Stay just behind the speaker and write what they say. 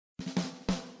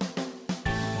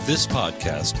This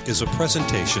podcast is a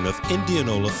presentation of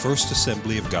Indianola First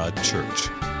Assembly of God Church.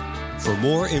 For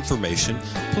more information,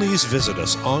 please visit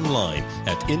us online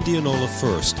at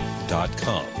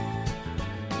indianolafirst.com.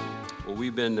 Well,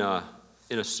 we've been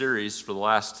in a series for the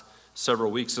last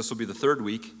several weeks. This will be the third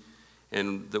week,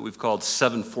 and that we've called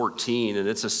 7:14, and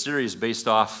it's a series based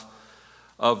off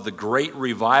of the great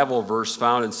revival verse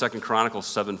found in 2 Chronicles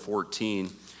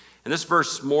 7:14. And this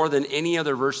verse, more than any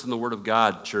other verse in the Word of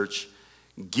God, church,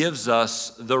 gives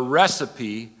us the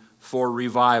recipe for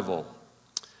revival.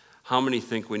 How many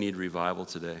think we need revival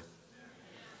today?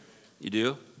 You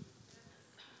do?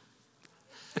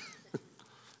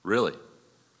 Really?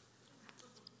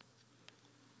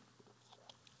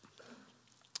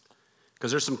 Because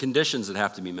there's some conditions that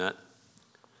have to be met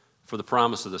for the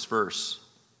promise of this verse.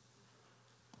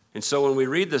 And so when we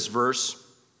read this verse,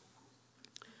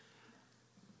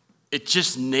 it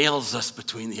just nails us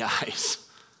between the eyes.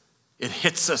 It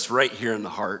hits us right here in the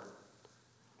heart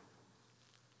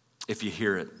if you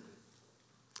hear it.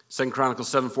 2 Chronicles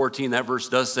 7:14, that verse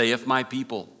does say, if my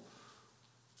people,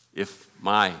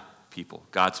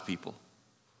 God's people,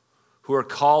 who are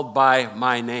called by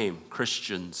my name,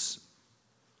 Christians,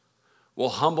 will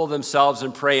humble themselves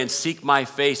and pray and seek my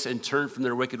face and turn from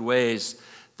their wicked ways,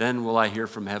 then will I hear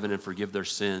from heaven and forgive their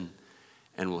sin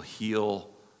and will heal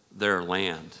their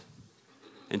land.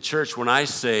 And church, when I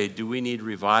say, do we need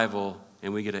revival?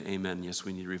 And we get an amen, yes,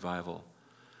 we need revival.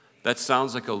 That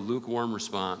sounds like a lukewarm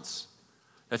response.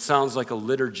 That sounds like a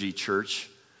liturgy, church,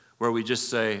 where we just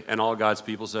say, and all God's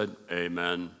people said,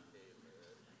 amen.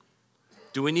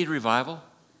 Do we need revival?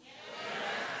 Yes.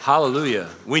 Hallelujah.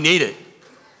 We need it.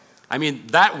 I mean,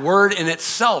 that word in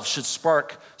itself should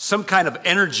spark some kind of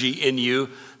energy in you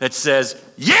that says,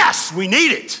 yes, we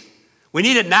need it. We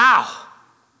need it now.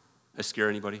 That scare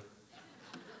anybody?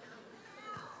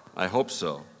 I hope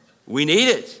so. We need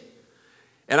it.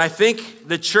 And I think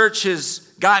the church has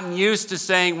gotten used to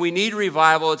saying we need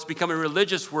revival. It's become a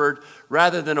religious word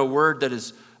rather than a word that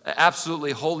is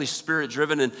absolutely Holy Spirit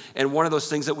driven and one of those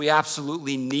things that we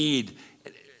absolutely need.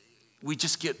 We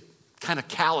just get kind of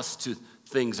callous to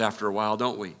things after a while,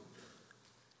 don't we?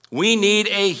 We need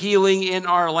a healing in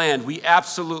our land. We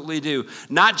absolutely do.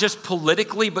 Not just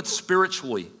politically, but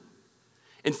spiritually.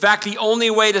 In fact, the only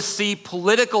way to see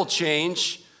political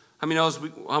change, how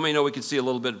many know we could see a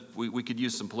little bit, we could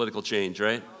use some political change,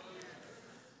 right?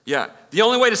 Yeah. The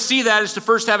only way to see that is to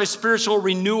first have a spiritual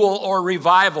renewal or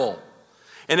revival.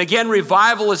 And again,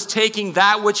 revival is taking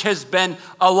that which has been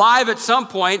alive at some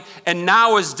point and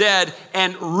now is dead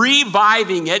and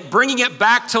reviving it, bringing it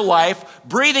back to life,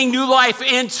 breathing new life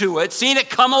into it, seeing it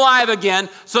come alive again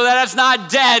so that it's not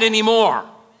dead anymore.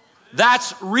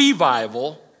 That's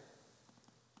revival.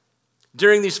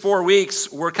 During these 4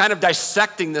 weeks, we're kind of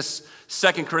dissecting this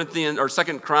 2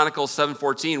 Chronicles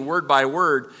 7:14 word by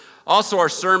word. Also, our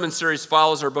sermon series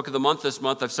follows our book of the month this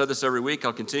month. I've said this every week.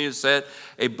 I'll continue to say it.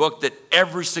 A book that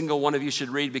every single one of you should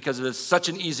read because it is such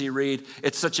an easy read.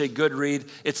 It's such a good read.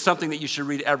 It's something that you should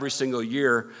read every single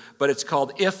year. But it's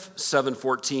called If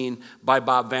 7:14 by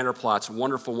Bob Vander Plaats.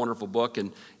 Wonderful, wonderful book.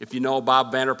 And if you know,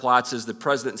 Bob Vander Plaats is the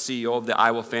president and CEO of the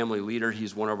Iowa Family Leader.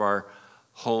 He's one of our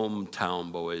hometown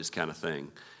boys kind of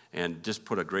thing, and just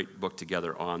put a great book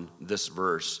together on this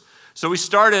verse. So we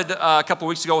started a couple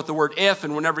weeks ago with the word if,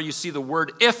 and whenever you see the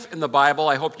word if in the Bible,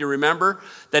 I hope you remember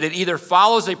that it either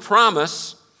follows a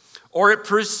promise or it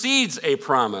precedes a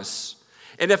promise.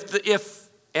 And the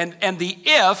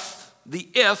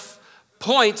if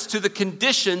points to the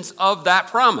conditions of that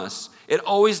promise. It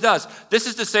always does. This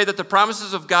is to say that the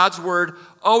promises of God's word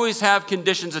always have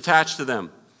conditions attached to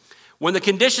them. When the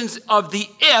conditions of the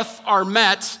if are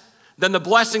met, then the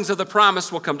blessings of the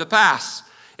promise will come to pass.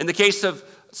 In the case of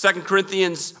 2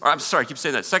 Chronicles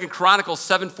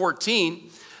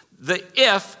 7:14, the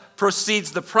if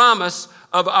precedes the promise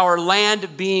of our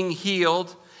land being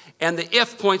healed, and the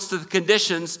if points to the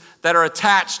conditions that are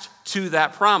attached to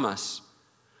that promise.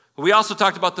 We also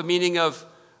talked about the meaning of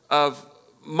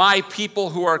my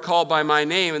people who are called by my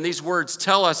name, and these words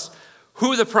tell us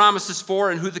who the promise is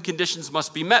for and who the conditions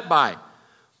must be met by.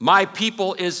 My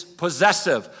people is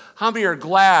possessive. How many are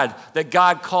glad that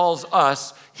God calls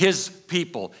us his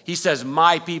people? He says,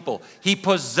 my people. He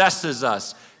possesses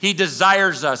us. He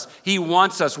desires us. He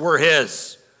wants us. We're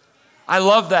his. I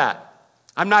love that.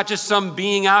 I'm not just some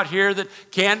being out here that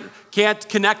can't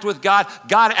connect with God.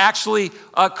 God actually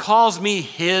calls me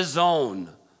his own.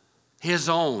 His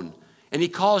own. And he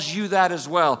calls you that as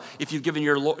well if you've given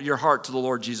your heart to the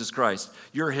Lord Jesus Christ.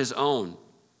 You're his own.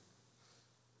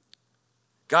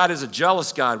 God is a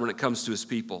jealous God when it comes to his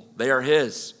people. They are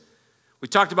his. We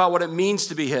talked about what it means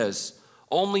to be his.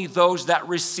 Only those that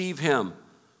receive him,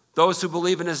 those who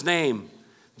believe in his name,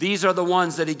 these are the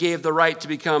ones that he gave the right to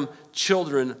become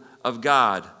children of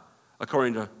God,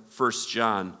 according to 1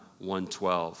 John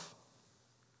 1:12.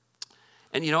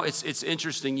 And you know, it's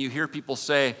interesting. You hear people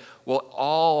say, well,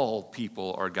 all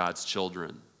people are God's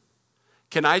children.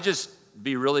 Can I just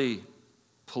be really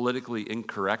politically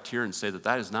incorrect here and say that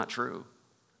that is not true?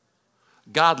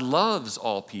 God loves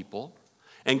all people,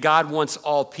 and God wants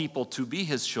all people to be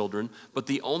his children, but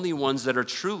the only ones that are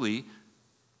truly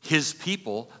his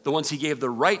people, the ones he gave the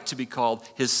right to be called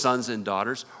his sons and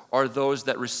daughters, are those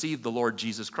that receive the Lord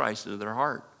Jesus Christ into their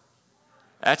heart.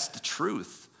 That's the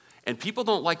truth. And people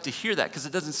don't like to hear that because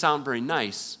it doesn't sound very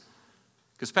nice.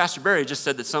 Because Pastor Barry just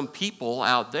said that some people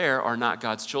out there are not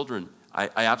God's children. I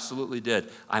absolutely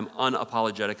did. I'm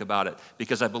unapologetic about it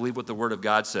because I believe what the Word of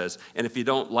God says. And if you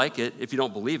don't like it, if you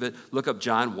don't believe it, look up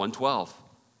John 1:12.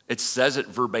 It says it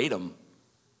verbatim.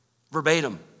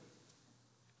 Verbatim.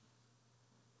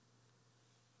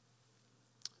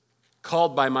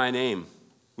 Called by my name.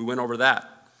 We went over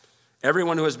that.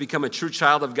 Everyone who has become a true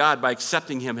child of God by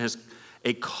accepting him has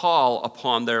a call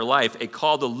upon their life, a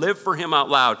call to live for him out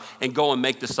loud and go and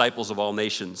make disciples of all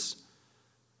nations.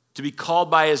 To be called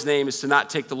by his name is to not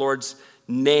take the Lord's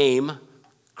name,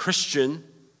 Christian,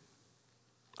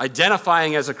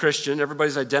 identifying as a Christian.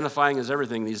 Everybody's identifying as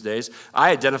everything these days. I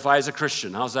identify as a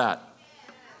Christian. How's that?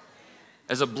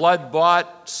 As a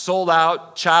blood-bought,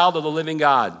 sold-out child of the living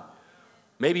God.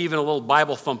 Maybe even a little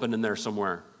Bible thumping in there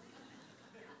somewhere.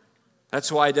 That's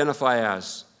who I identify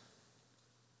as.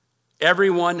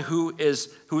 Everyone who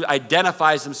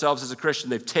identifies themselves as a Christian,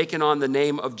 they've taken on the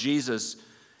name of Jesus,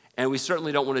 and we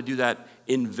certainly don't want to do that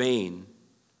in vain.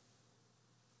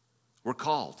 We're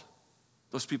called.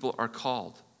 Those people are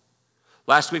called.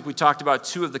 Last week we talked about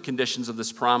two of the conditions of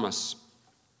this promise.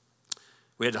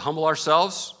 We had to humble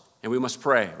ourselves, and we must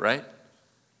pray, right?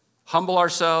 Humble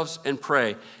ourselves and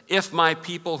pray. If my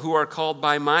people who are called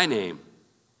by my name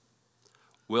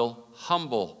will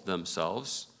humble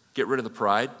themselves, get rid of the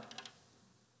pride,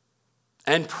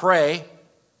 and pray.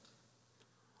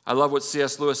 I love what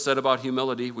C.S. Lewis said about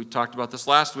humility. We talked about this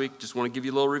last week. Just want to give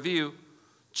you a little review.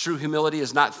 True humility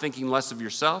is not thinking less of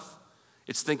yourself.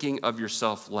 It's thinking of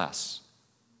yourself less.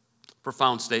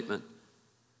 Profound statement.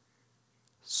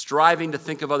 Striving to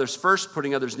think of others first,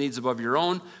 putting others' needs above your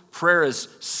own. Prayer is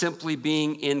simply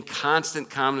being in constant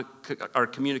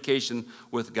communication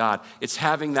with God. It's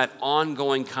having that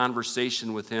ongoing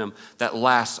conversation with him that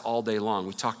lasts all day long.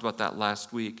 We talked about that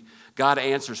last week. God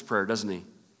answers prayer, doesn't he?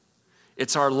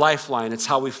 It's our lifeline. It's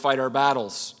how we fight our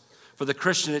battles. For the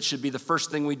Christian, it should be the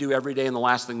first thing we do every day and the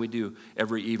last thing we do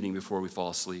every evening before we fall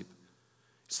asleep.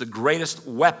 It's the greatest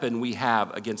weapon we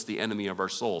have against the enemy of our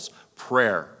souls,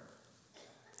 prayer.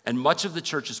 And much of the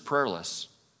church is prayerless.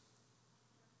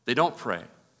 They don't pray.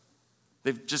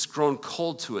 They've just grown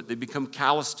cold to it. They've become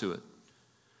callous to it.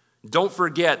 Don't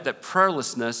forget that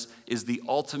prayerlessness is the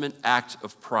ultimate act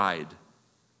of pride.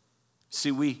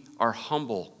 See, we are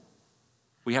humble.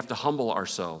 We have to humble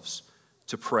ourselves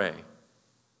to pray.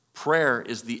 Prayer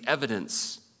is the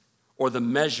evidence or the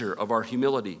measure of our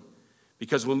humility.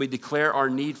 Because when we declare our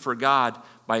need for God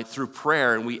through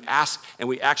prayer and we ask and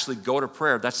we actually go to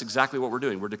prayer, that's exactly what we're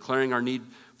doing. We're declaring our need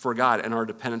for God and our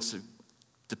dependency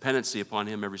upon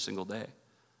him every single day.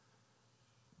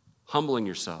 Humbling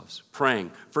yourselves,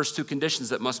 praying. First two conditions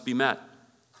that must be met.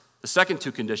 The second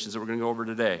two conditions that we're going to go over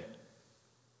today.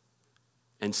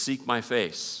 And seek my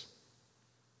face.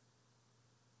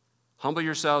 Humble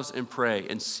yourselves and pray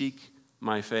and seek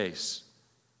my face.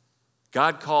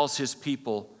 God calls his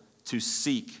people to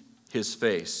seek his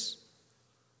face.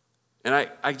 And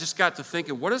I just got to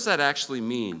thinking, what does that actually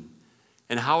mean?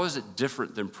 And how is it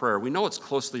different than prayer? We know it's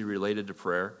closely related to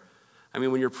prayer. I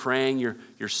mean, when you're praying,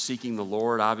 you're seeking the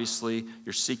Lord, obviously.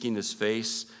 You're seeking his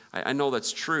face. I know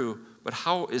that's true, but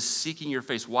how is seeking your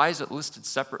face? Why is it listed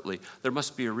separately? There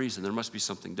must be a reason. There must be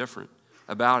something different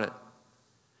about it.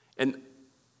 And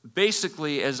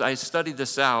basically, as I studied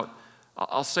this out,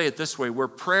 I'll say it this way, where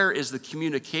prayer is the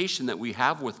communication that we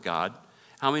have with God.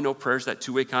 How many know prayer is that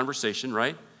two-way conversation,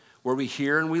 right? Where we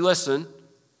hear and we listen.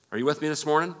 Are you with me this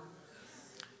morning?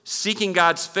 Seeking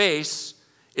God's face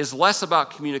is less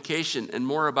about communication and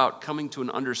more about coming to an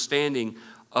understanding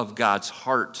of God's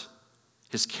heart,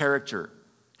 his character,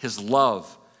 his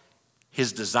love,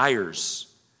 his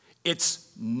desires. It's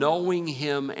knowing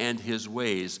him and his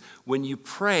ways. When you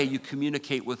pray, you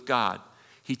communicate with God.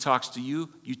 He talks to you,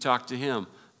 you talk to him.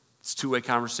 It's a two-way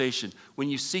conversation. When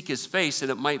you seek his face, and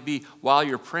it might be while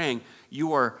you're praying,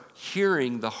 you are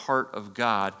hearing the heart of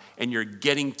God and you're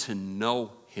getting to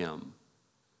know him.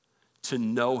 To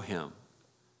know him.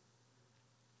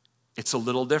 It's a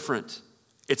little different.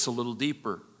 It's a little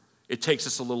deeper. It takes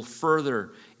us a little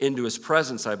further into his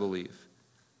presence, I believe.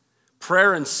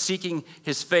 Prayer and seeking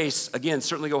his face, again,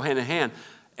 certainly go hand in hand.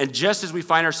 And just as we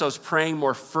find ourselves praying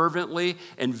more fervently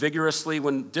and vigorously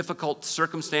when difficult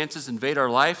circumstances invade our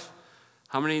life,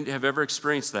 how many have ever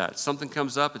experienced that? Something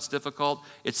comes up, it's difficult,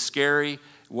 it's scary,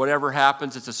 whatever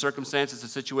happens, it's a circumstance, it's a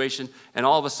situation, and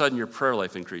all of a sudden your prayer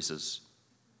life increases.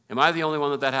 Am I the only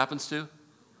one that happens to?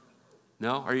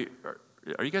 No? Are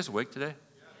you guys awake today?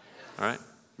 All right.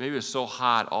 Maybe it's so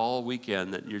hot all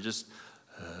weekend that you're just,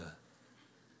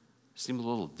 seem a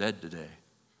little dead today.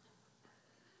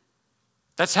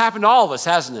 That's happened to all of us,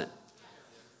 hasn't it?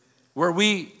 Where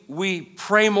we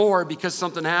pray more because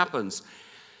something happens.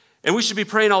 And we should be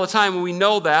praying all the time, and we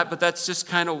know that, but that's just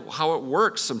kind of how it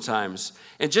works sometimes.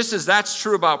 And just as that's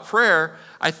true about prayer,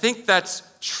 I think that's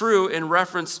true in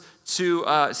reference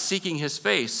to seeking his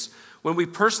face. When we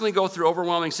personally go through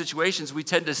overwhelming situations, we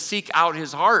tend to seek out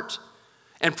his heart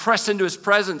and press into his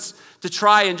presence to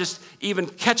try and just even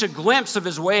catch a glimpse of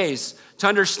his ways, to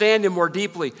understand him more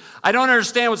deeply. I don't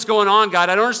understand what's going on, God.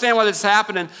 I don't understand why this is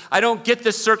happening. I don't get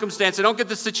this circumstance. I don't get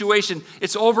this situation.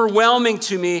 It's overwhelming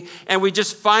to me, and we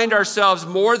just find ourselves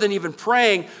more than even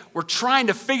praying. We're trying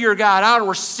to figure God out, and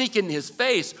we're seeking his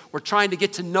face. We're trying to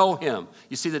get to know him.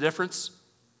 You see the difference?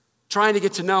 Trying to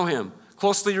get to know him.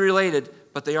 Closely related,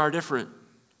 but they are different.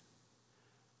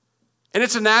 And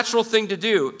it's a natural thing to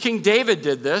do. King David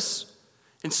did this.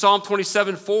 In Psalm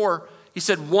 27:4, he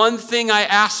said, "One thing I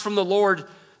ask from the Lord,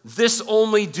 this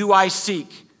only do I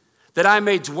seek, that I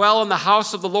may dwell in the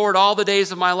house of the Lord all the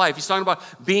days of my life." He's talking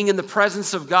about being in the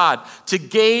presence of God, to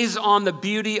gaze on the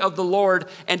beauty of the Lord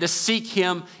and to seek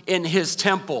him in his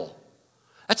temple.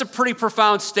 That's a pretty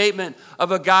profound statement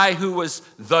of a guy who was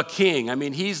the king. I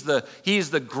mean, he's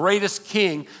the greatest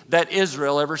king that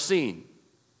Israel ever seen.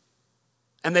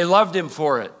 And they loved him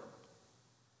for it.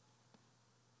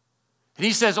 And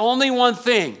he says, only one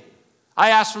thing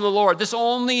I ask from the Lord, this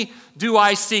only do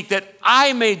I seek, that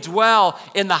I may dwell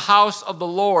in the house of the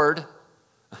Lord.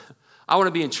 I want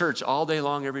to be in church all day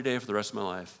long, every day for the rest of my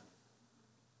life.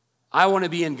 I want to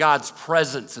be in God's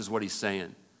presence, is what he's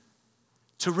saying.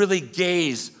 To really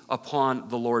gaze upon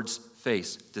the Lord's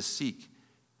face, to seek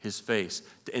his face,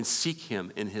 and seek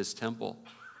him in his temple.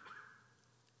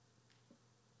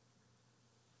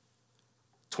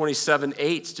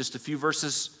 27:8, just a few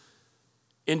verses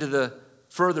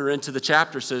further into the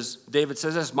chapter, says, David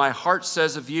says, "As my heart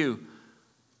says of you,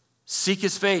 seek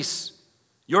his face.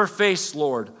 Your face,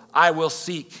 Lord, I will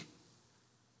seek."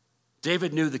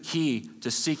 David knew the key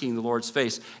to seeking the Lord's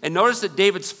face. And notice that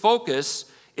David's focus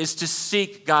is to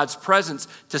seek God's presence,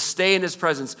 to stay in his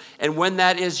presence. And when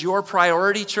that is your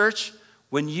priority, church,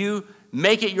 when you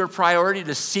make it your priority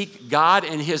to seek God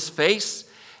in his face,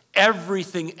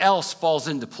 everything else falls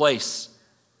into place.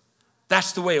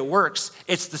 That's the way it works.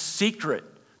 It's the secret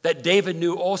that David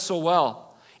knew oh so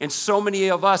well. And so many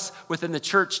of us within the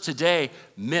church today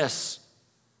miss.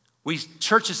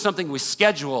 Church is something we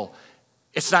schedule.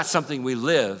 It's not something we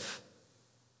live.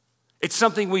 It's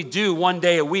something we do one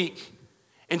day a week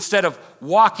instead of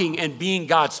walking and being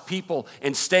God's people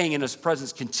and staying in his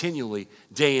presence continually,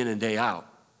 day in and day out.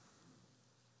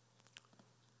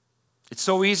 It's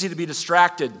so easy to be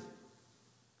distracted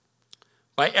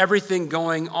by everything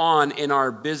going on in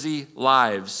our busy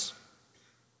lives.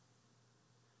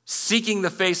 Seeking the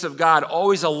face of God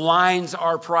always aligns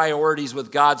our priorities with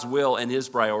God's will and his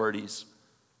priorities.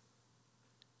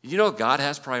 Did you know God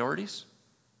has priorities?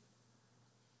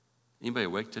 Anybody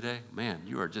awake today? Man,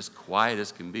 you are just quiet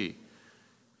as can be.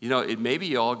 You know, maybe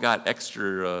you all got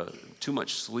too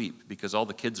much sleep because all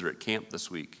the kids are at camp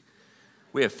this week.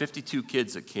 We have 52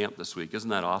 kids at camp this week. Isn't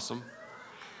that awesome?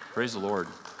 Praise the Lord.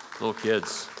 Little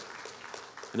kids.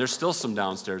 And there's still some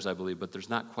downstairs, I believe, but there's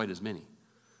not quite as many.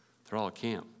 They're all at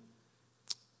camp.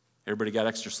 Everybody got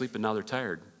extra sleep and now they're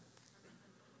tired.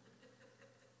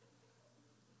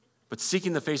 But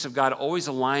seeking the face of God always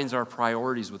aligns our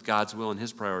priorities with God's will and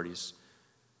his priorities.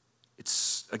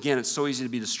 It's so easy to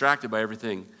be distracted by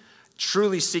everything.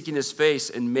 Truly seeking his face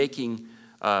and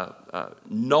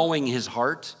knowing his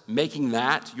heart, making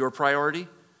that your priority,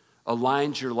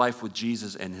 aligns your life with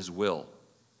Jesus and his will.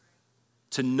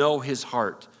 To know his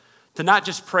heart. To not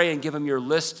just pray and give him your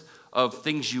list of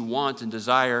things you want and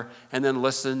desire and then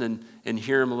listen and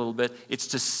hear him a little bit. It's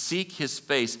to seek his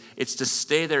face. It's to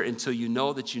stay there until you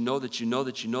know that you know that you know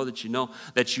that you know that you know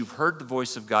that you've heard the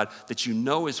voice of God, that you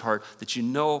know his heart, that you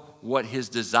know what his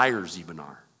desires even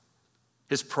are,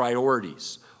 his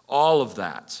priorities, all of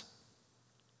that.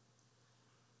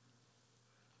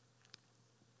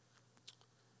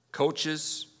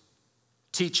 Coaches,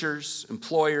 teachers,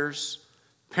 employers,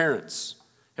 parents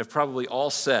have probably all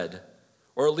said,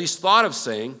 or at least thought of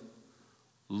saying,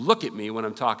 look at me when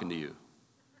I'm talking to you.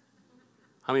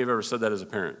 How many have ever said that as a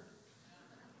parent?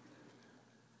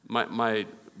 My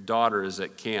daughter is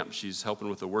at camp. She's helping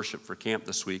with the worship for camp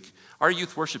this week. Our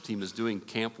youth worship team is doing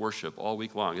camp worship all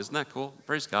week long. Isn't that cool?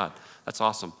 Praise God. That's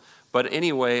awesome. But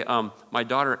anyway, my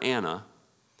daughter Anna,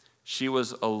 she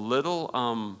was a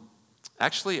little,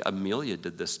 actually Amelia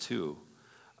did this too.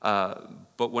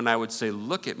 But when I would say,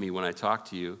 look at me when I talk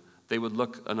to you, they would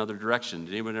look another direction.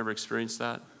 Did anyone ever experience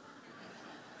that?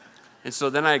 And so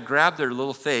then I grabbed their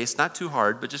little face, not too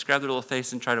hard, but just grab their little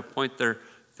face and try to point their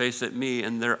face at me,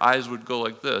 and their eyes would go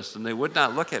like this, and they would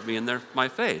not look at me in my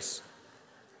face.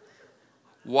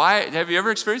 Why? Have you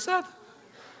ever experienced that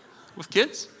with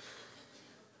kids?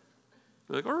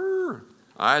 They're like, "Arr."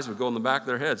 Eyes would go in the back of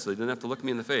their head, so they didn't have to look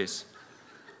me in the face.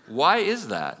 Why is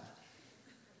that?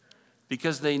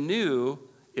 Because they knew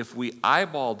if we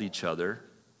eyeballed each other,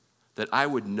 that I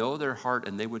would know their heart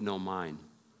and they would know mine.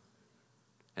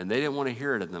 And they didn't want to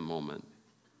hear it in that moment.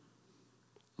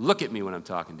 Look at me when I'm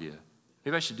talking to you.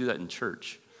 Maybe I should do that in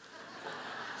church.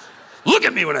 Look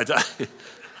at me when I talk.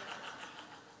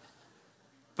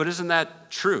 But isn't that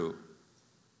true?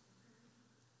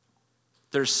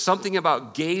 There's something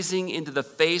about gazing into the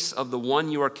face of the one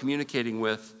you are communicating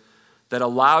with that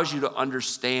allows you to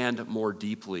understand more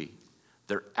deeply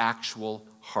their actual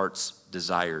heart's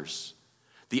desires.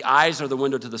 The eyes are the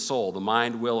window to the soul, the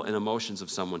mind, will, and emotions of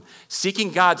someone.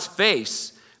 Seeking God's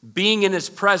face, being in his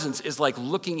presence, is like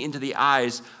looking into the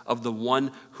eyes of the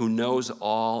one who knows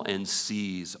all and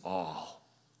sees all.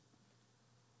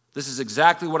 This is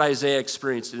exactly what Isaiah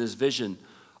experienced in his vision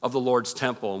of the Lord's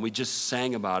temple, and we just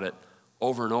sang about it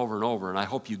over and over and over, and I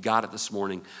hope you got it this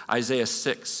morning. Isaiah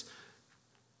 6,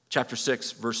 chapter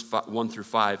 6, verse 1 through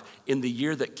 5. In the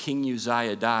year that King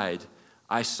Uzziah died,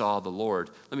 I saw the Lord.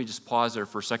 Let me just pause there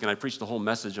for a second. I preached a whole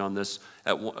message on this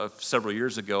several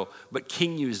years ago, but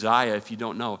King Uzziah, if you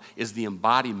don't know, is the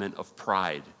embodiment of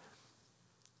pride.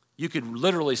 You could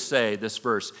literally say this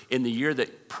verse, in the year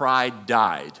that pride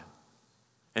died.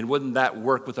 And wouldn't that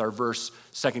work with our verse,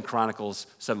 2 Chronicles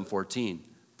 7:14?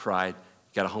 Pride,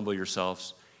 you got to humble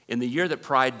yourselves. In the year that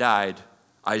pride died,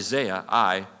 Isaiah,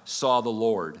 I saw the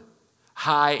Lord,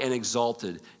 high and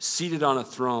exalted, seated on a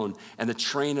throne, and the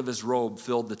train of his robe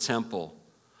filled the temple.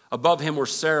 Above him were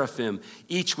seraphim,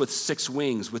 each with 6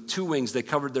 wings. With 2 wings they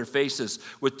covered their faces.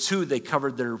 With 2 they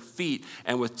covered their feet.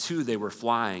 And with 2 they were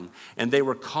flying. And they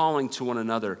were calling to one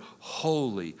another,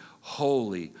 Holy,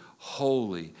 holy,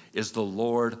 holy is the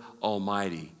Lord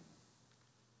Almighty.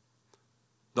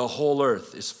 The whole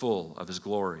earth is full of his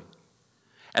glory.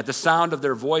 At the sound of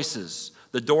their voices,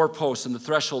 the doorposts and the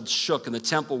threshold shook, and the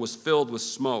temple was filled with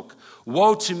smoke.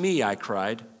 Woe to me, I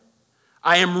cried.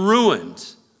 I am ruined,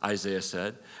 Isaiah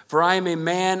said, for I am a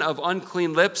man of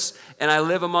unclean lips, and I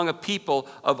live among a people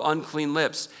of unclean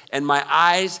lips. And my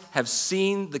eyes have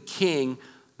seen the King,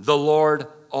 the Lord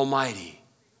Almighty.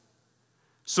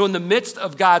 So in the midst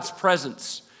of God's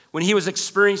presence, when he was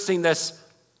experiencing this,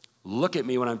 look at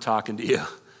me when I'm talking to you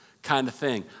kind of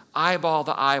thing, eyeball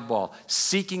to eyeball,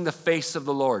 seeking the face of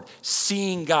the Lord,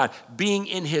 seeing God, being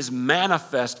in his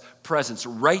manifest presence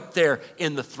right there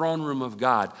in the throne room of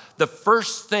God. The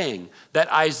first thing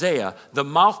that Isaiah, the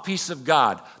mouthpiece of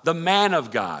God, the man of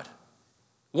God,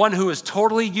 one who is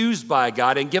totally used by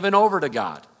God and given over to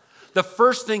God, the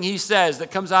first thing he says that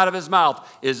comes out of his mouth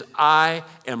is, I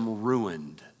am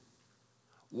ruined.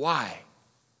 Why?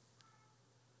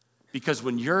 Because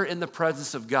when you're in the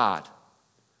presence of God,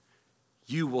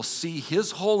 you will see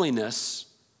his holiness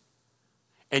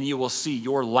and you will see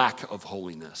your lack of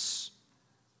holiness.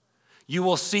 You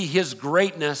will see his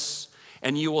greatness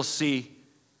and you will see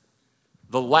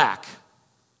the lack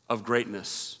of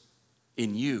greatness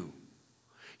in you.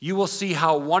 You will see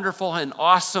how wonderful and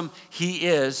awesome he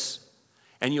is,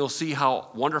 and you'll see how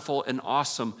wonderful and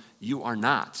awesome you are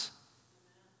not.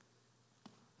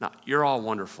 Now, you're all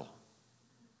wonderful.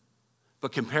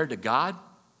 But compared to God,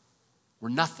 we're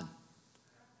nothing.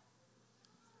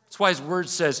 That's why his word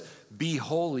says, be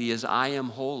holy as I am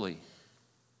holy.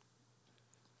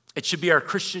 It should be our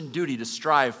Christian duty to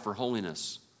strive for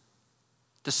holiness,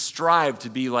 to strive to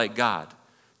be like God,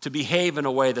 to behave in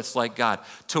a way that's like God,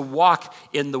 to walk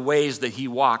in the ways that he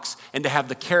walks, and to have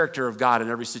the character of God in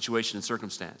every situation and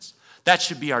circumstance. That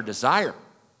should be our desire.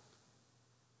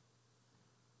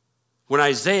 When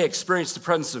Isaiah experienced the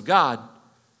presence of God,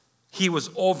 he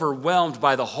was overwhelmed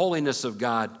by the holiness of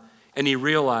God, and he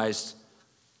realized,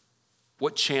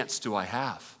 what chance do I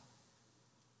have?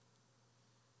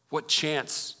 What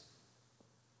chance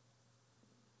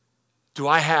do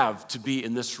I have to be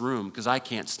in this room because I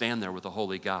can't stand there with a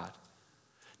holy God?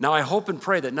 Now, I hope and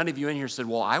pray that none of you in here said,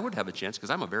 well, I would have a chance because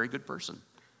I'm a very good person.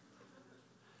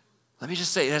 Let me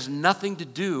just say, it has nothing to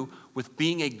do with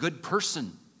being a good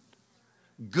person.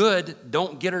 Good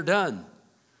don't get her done.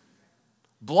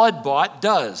 Blood-bought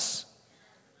does.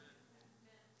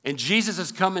 And Jesus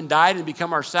has come and died and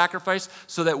become our sacrifice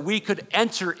so that we could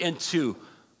enter into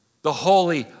the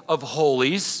Holy of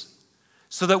Holies,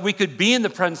 so that we could be in the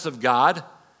presence of God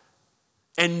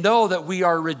and know that we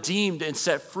are redeemed and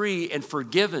set free and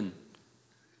forgiven.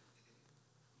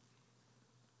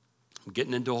 I'm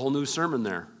getting into a whole new sermon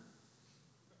there.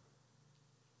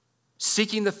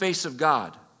 Seeking the face of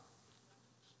God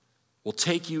will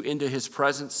take you into his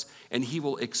presence, and he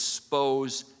will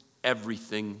expose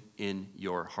everything in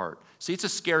your heart. See, it's a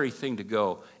scary thing to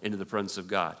go into the presence of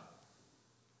God.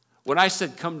 When I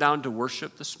said come down to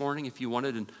worship this morning, if you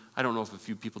wanted, and I don't know if a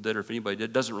few people did or if anybody did,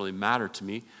 it doesn't really matter to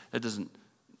me.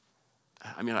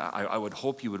 I would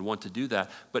hope you would want to do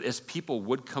that. But as people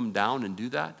would come down and do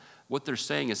that, what they're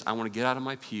saying is, I want to get out of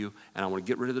my pew and I want to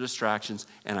get rid of the distractions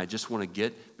and I just want to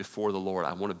get before the Lord.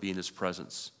 I want to be in his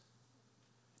presence.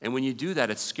 And when you do that,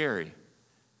 it's scary.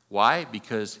 Why?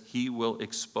 Because he will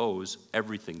expose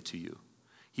everything to you.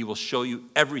 He will show you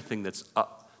everything that's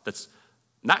up, that's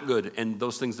not good, and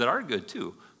those things that are good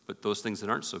too, but those things that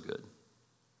aren't so good.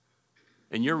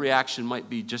 And your reaction might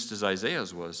be just as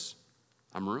Isaiah's was,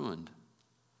 I'm ruined.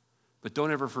 But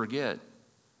don't ever forget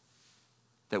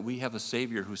that we have a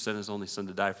Savior who sent his only Son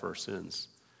to die for our sins.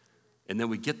 And then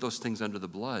we get those things under the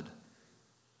blood,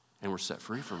 and we're set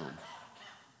free from them.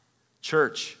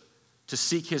 Church, to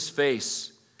seek his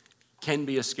face can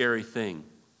be a scary thing.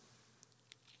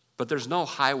 But there's no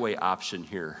highway option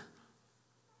here.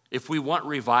 If we want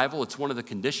revival, it's one of the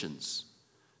conditions.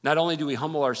 Not only do we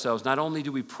humble ourselves, not only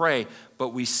do we pray, but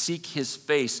we seek his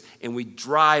face and we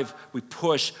drive, we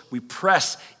push, we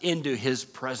press into his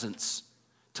presence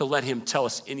to let him tell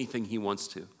us anything he wants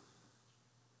to.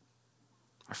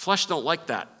 Our flesh don't like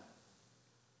that.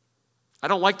 I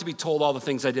don't like to be told all the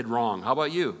things I did wrong. How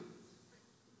about you?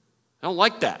 I don't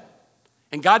like that.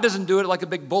 And God doesn't do it like a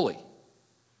big bully.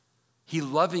 He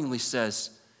lovingly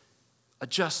says,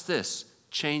 adjust this,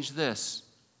 change this.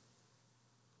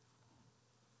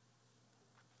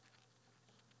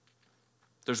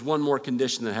 There's one more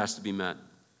condition that has to be met.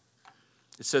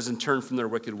 It says, and turn from their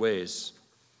wicked ways.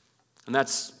 And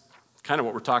that's kind of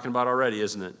what we're talking about already,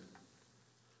 isn't it?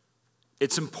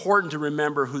 It's important to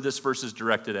remember who this verse is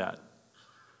directed at.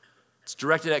 It's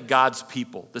directed at God's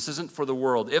people. This isn't for the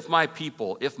world. If my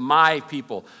people,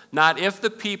 not if the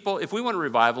people, if we want a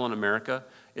revival in America,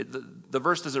 the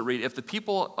verse doesn't read, if the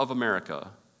people of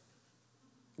America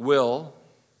will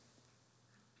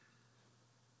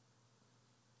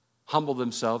humble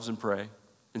themselves and pray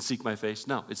and seek my face.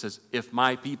 No, it says, if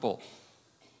my people,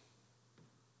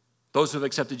 those who have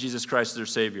accepted Jesus Christ as their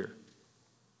Savior.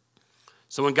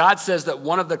 So when God says that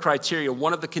one of the criteria,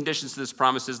 one of the conditions to this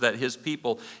promise is that his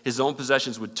people, his own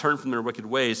possessions, would turn from their wicked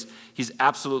ways, he's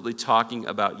absolutely talking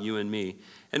about you and me.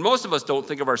 And most of us don't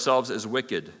think of ourselves as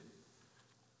wicked.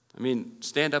 I mean,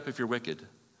 stand up if you're wicked.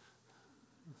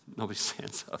 Nobody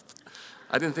stands up.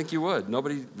 I didn't think you would.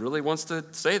 Nobody really wants to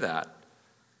say that.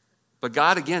 But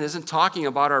God, again, isn't talking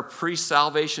about our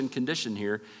pre-salvation condition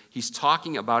here. He's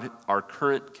talking about our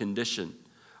current condition,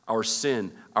 our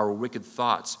sin, our wicked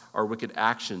thoughts, our wicked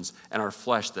actions, and our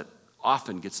flesh that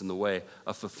often gets in the way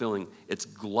of fulfilling its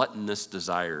gluttonous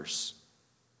desires.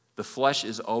 The flesh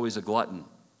is always a glutton.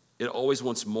 It always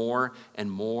wants more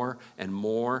and more and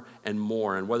more and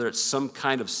more. And whether it's some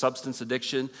kind of substance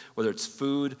addiction, whether it's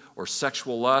food or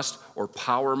sexual lust or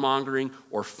power mongering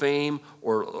or fame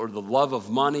or the love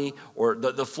of money, or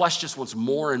the flesh just wants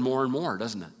more and more and more,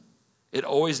 doesn't it?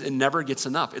 It never gets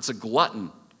enough. It's a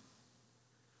glutton.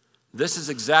 This is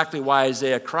exactly why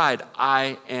Isaiah cried,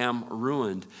 I am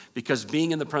ruined. Because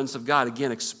being in the presence of God,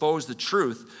 again, exposed the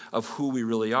truth of who we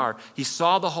really are. He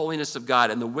saw the holiness of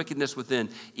God and the wickedness within.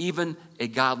 Even a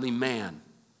godly man,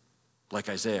 like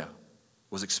Isaiah,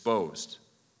 was exposed.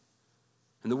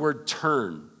 And the word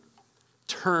turn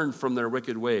from their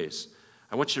wicked ways.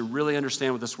 I want you to really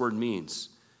understand what this word means.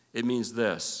 It means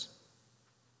this.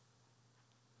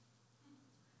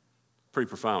 Pretty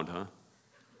profound, huh?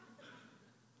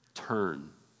 Turn.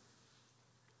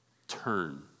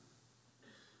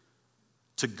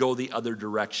 To go the other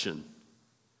direction.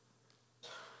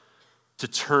 To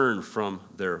turn from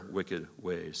their wicked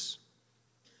ways.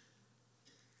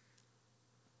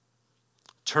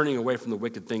 Turning away from the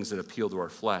wicked things that appeal to our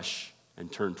flesh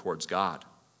and turn towards God.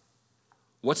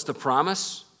 What's the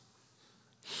promise?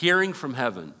 Hearing from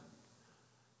heaven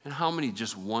And how many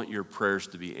just want your prayers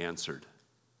to be answered?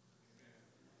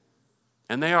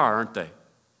 And they are, aren't they?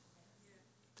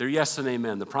 They're yes and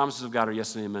amen. The promises of God are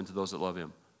yes and amen to those that love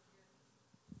him.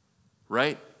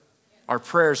 Right? Our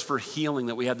prayers for healing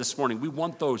that we had this morning, we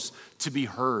want those to be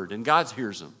heard, and God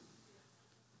hears them.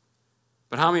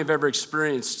 But how many have ever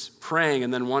experienced praying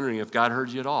and then wondering if God heard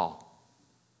you at all?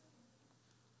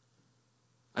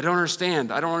 I don't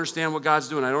understand. I don't understand what God's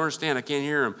doing. I don't understand. I can't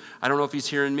hear him. I don't know if he's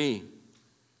hearing me.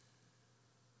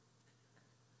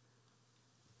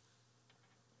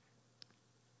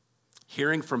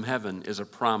 Hearing from heaven is a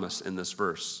promise in this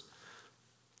verse.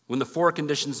 When the 4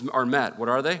 conditions are met, what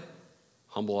are they?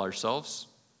 Humble ourselves,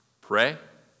 pray,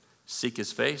 seek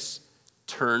his face,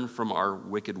 turn from our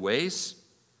wicked ways.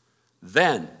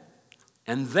 Then,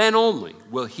 and then only,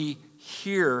 will he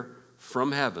hear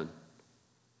from heaven.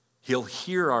 He'll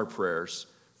hear our prayers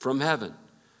from heaven.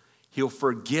 He'll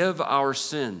forgive our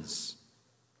sins.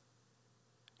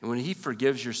 And when he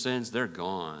forgives your sins, they're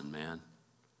gone, man.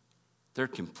 They're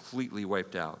completely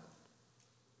wiped out.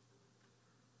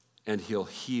 And he'll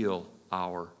heal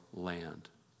our land.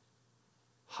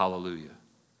 Hallelujah.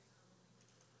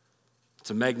 It's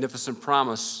a magnificent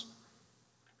promise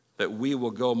that we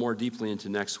will go more deeply into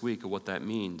next week of what that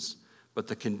means. But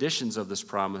the conditions of this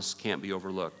promise can't be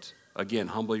overlooked. Again,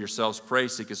 humble yourselves, pray,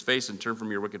 seek his face, and turn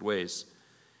from your wicked ways.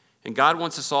 And God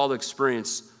wants us all to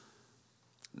experience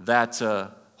that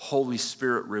Holy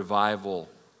Spirit revival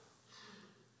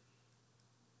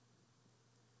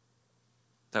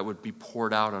that would be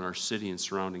poured out on our city and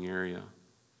surrounding area.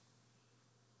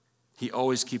 He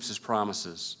always keeps his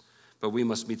promises, but we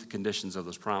must meet the conditions of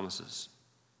those promises.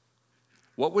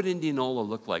 What would Indianola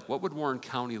look like? What would Warren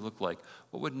County look like?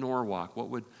 What would Norwalk? What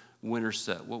would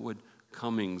Winterset? What would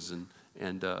Cummings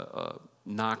and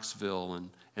Knoxville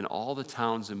and all the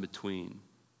towns in between?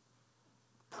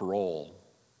 Parole.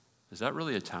 Is that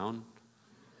really a town?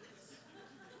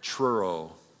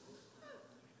 Truro.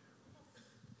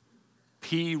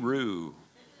 Peru.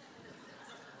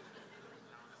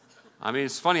 I mean,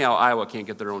 it's funny how Iowa can't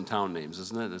get their own town names,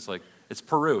 isn't it? It's like, it's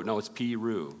Peru. No, it's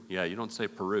Peru. Yeah, you don't say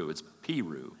Peru, it's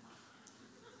Peru.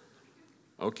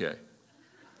 Okay.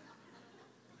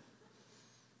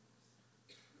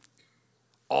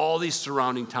 All these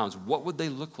surrounding towns, what would they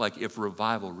look like if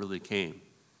revival really came?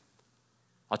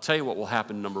 I'll tell you what will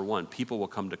happen, number one. People will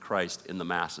come to Christ in the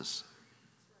masses.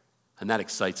 And that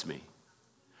excites me.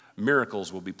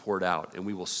 Miracles will be poured out, and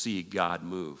we will see God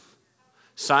move.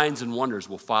 Signs and wonders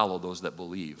will follow those that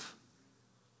believe.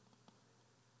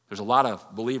 There's a lot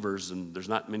of believers, and there's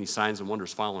not many signs and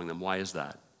wonders following them. Why is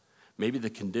that? Maybe the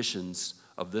conditions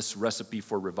of this recipe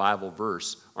for revival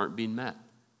verse aren't being met.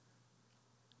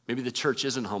 Maybe the church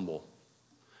isn't humble.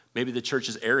 Maybe the church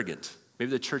is arrogant.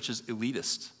 Maybe the church is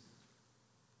elitist.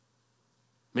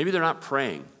 Maybe they're not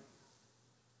praying.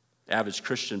 The average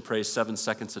Christian prays 7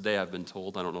 seconds a day, I've been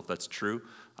told. I don't know if that's true.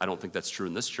 I don't think that's true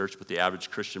in this church, but the average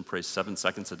Christian prays 7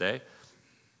 seconds a day.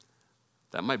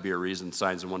 That might be a reason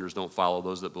signs and wonders don't follow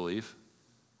those that believe.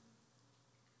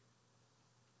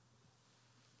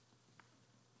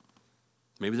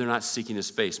 Maybe they're not seeking his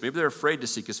face. Maybe they're afraid to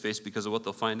seek his face because of what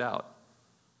they'll find out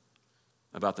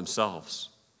about themselves.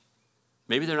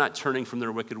 Maybe they're not turning from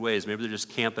their wicked ways. Maybe they're just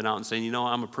camping out and saying, you know,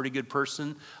 I'm a pretty good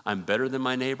person. I'm better than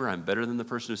my neighbor. I'm better than the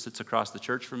person who sits across the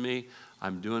church from me.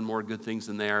 I'm doing more good things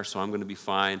than they are, so I'm going to be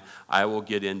fine. I will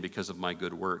get in because of my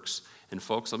good works. And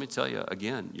folks, let me tell you,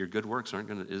 again, your good works isn't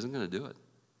going to do it.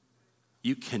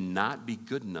 You cannot be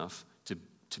good enough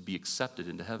to be accepted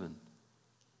into heaven.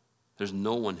 There's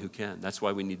no one who can. That's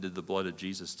why we needed the blood of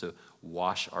Jesus to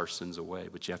wash our sins away,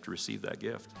 but you have to receive that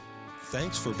gift.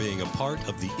 Thanks for being a part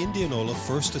of the Indianola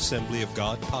First Assembly of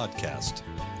God podcast.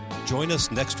 Join us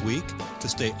next week to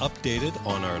stay updated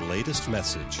on our latest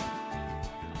message.